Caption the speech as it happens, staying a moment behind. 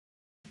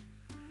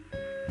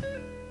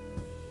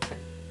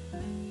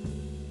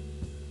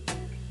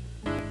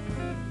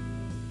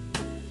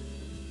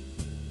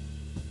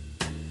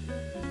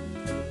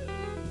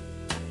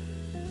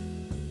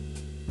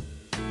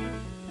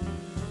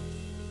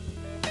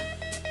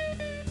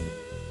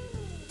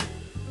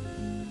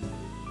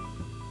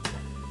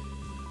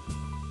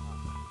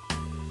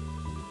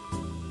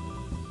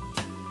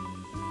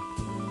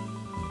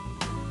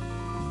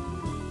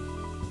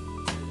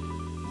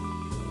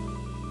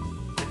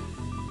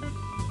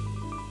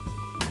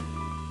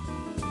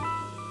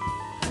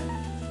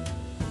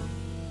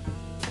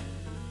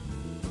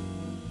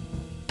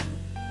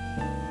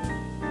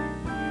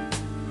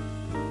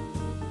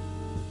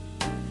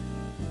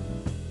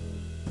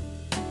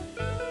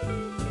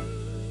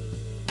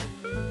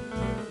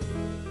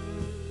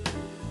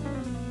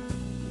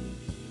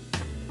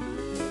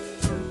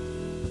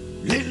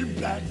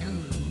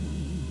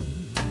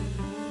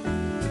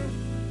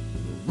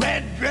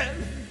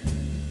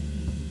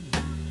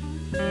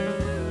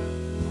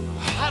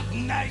was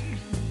night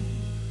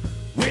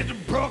with a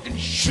broken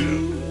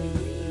shoe.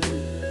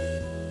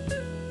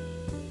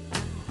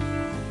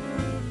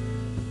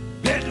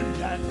 Better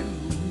not go.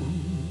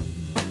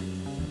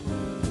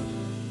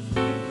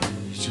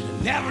 You should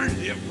have never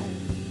lived home.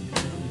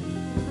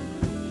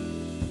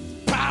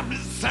 Probably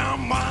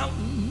someone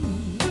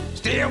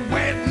still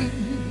waiting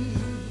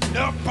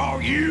up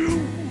for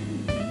you.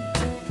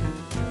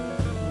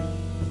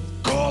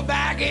 Go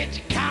back in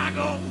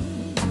Chicago.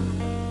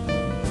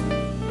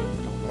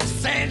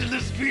 Los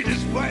Angeles Street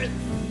is worth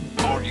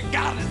all you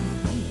got is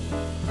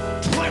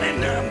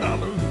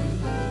 $29.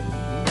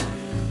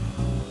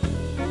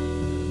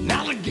 An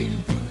alligator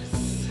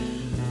purse.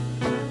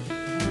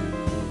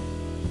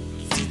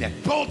 See that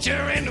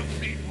vulture in the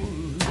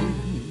Fleetwood.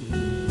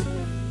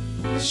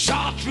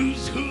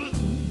 Chartreuse hood.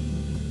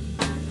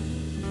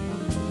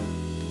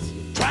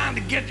 Trying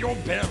to get your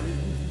bearings.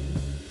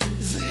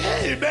 Say,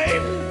 hey baby,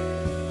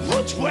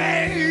 which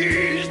way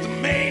is the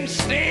main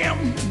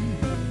stem?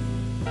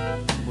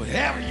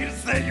 Wherever you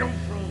say you're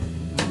from,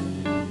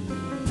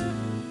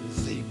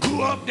 say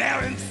go up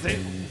there and sell.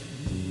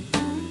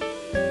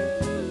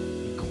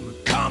 Gonna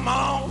come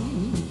on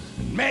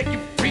and make you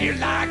feel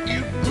like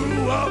you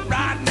grew up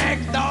right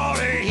next door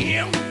to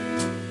him.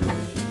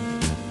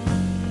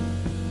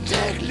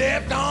 Take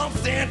left on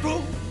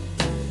Central,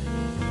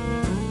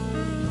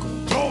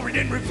 gonna throw it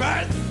in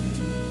reverse.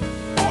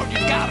 All you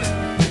got is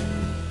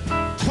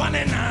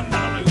 $29.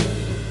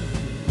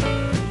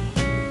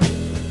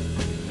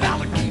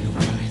 Alligator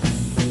price.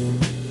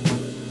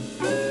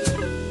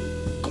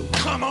 Gonna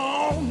come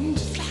on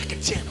just like a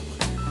gentleman.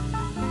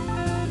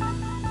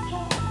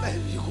 Oh,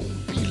 baby, you're gonna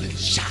be a little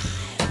shy.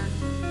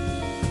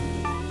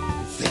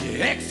 Say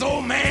your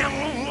ex-old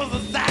man was a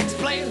sax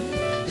player.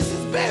 He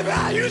says, baby,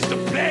 I used to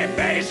play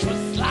bass with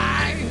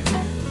Sly.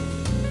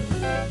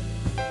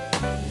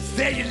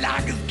 Say you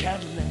like his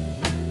Cadillac.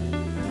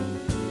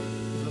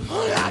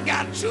 I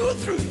got 2 or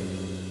 3.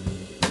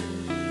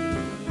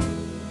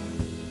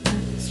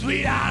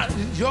 Sweetheart,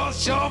 you're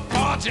so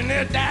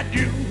fortunate that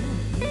you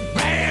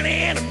ran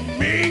into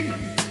me.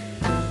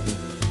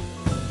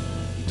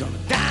 You done a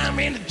dime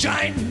in the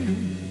joint.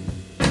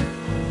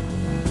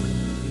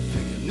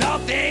 Figure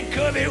nothing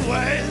could be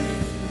worth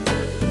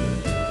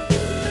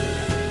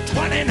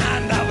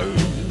 $29.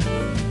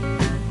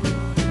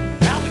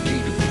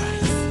 Alligator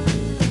price.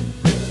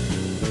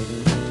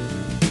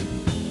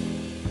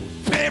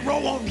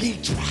 Pharaoh on the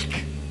track.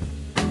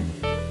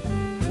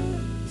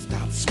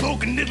 Start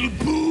smoking little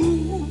boo.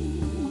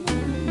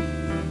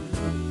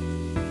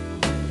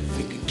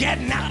 Thinking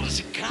getting out of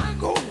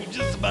Chicago was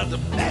just about the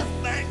best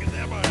thing that's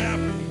ever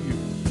happened to you.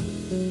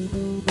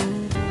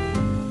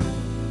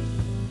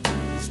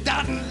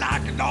 Starting to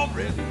like it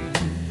already.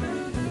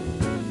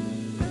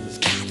 This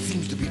cat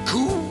seems to be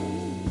cool.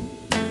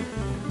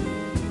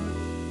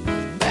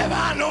 Baby,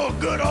 I know a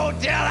good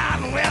hotel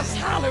out in West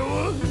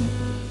Hollywood.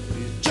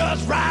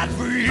 Just right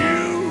for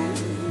you.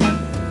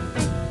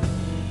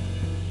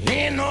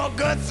 Ain't no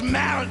good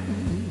Samaritan.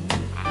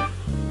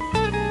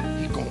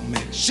 He gonna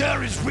make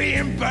sure it's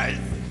reimbursed.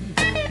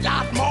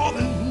 Lot more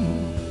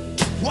than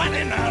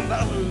 $29.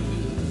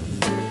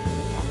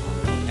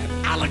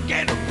 An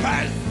alligator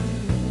purse.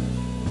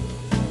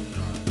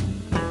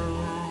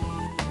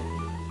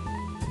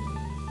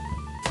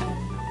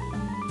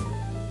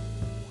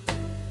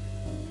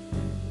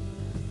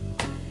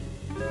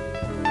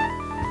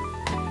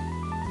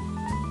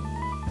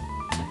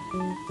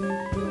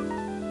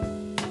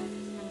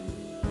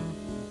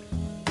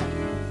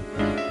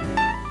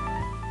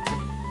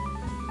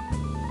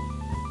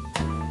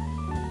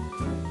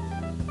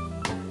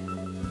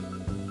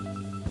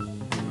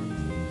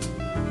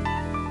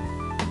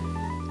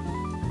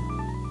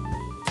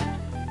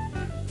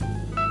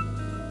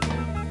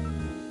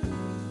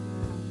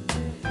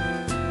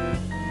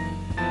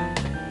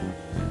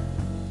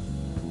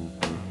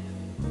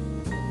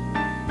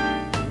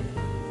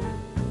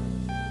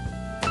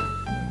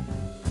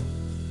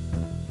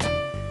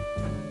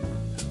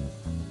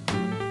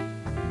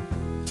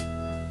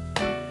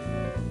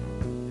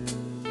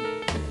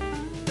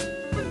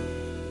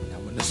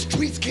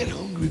 Streets get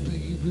hungry,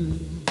 baby.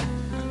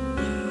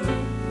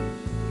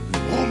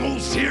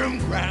 Almost hear them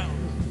growl.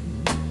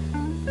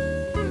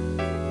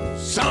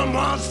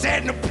 Someone's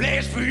setting a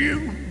place for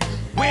you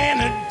when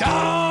the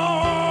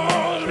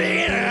dogs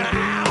begin to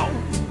howl.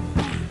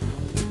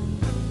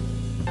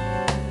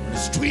 The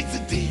streets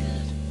are dead.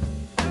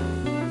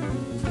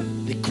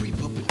 They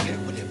creep up and get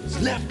whatever's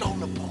left on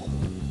the bone.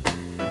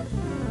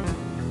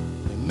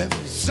 Remember,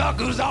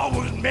 suckers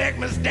always make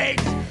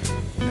mistakes.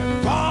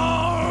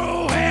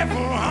 Far away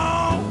from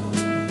home.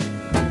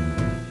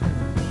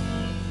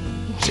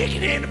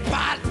 Chicken in the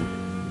pot.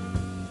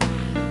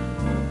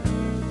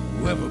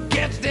 Whoever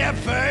gets there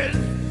first,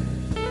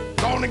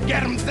 gonna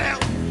get himself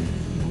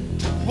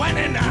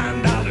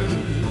 $29.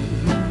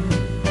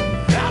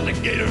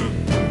 Alligator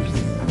purse.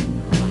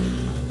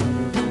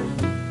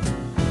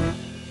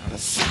 Now the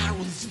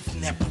sirens of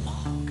an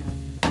epilogue.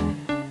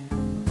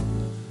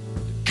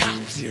 The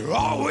cops here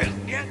always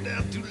get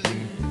there too late.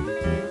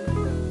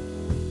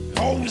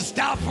 always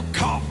stop for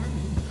coffee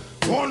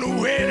on the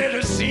way to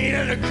the scene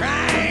of the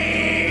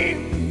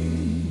crime.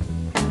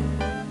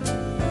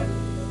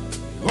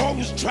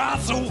 Always try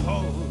so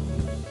hard,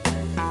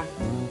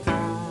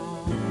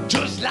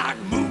 just like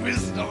movie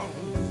stars,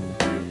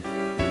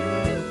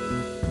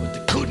 but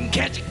they couldn't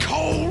catch a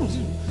cold.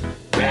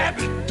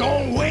 Baby,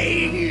 don't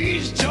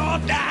waste your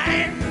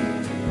time.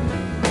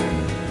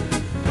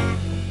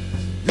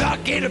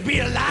 Lucky to be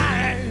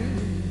alive.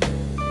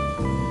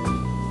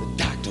 The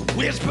doctor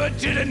whispered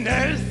to the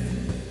nurse,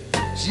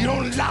 she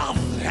only lost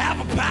half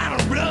a pound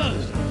of blood,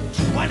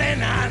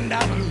 $29,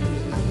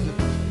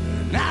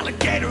 an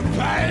alligator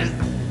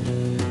purse.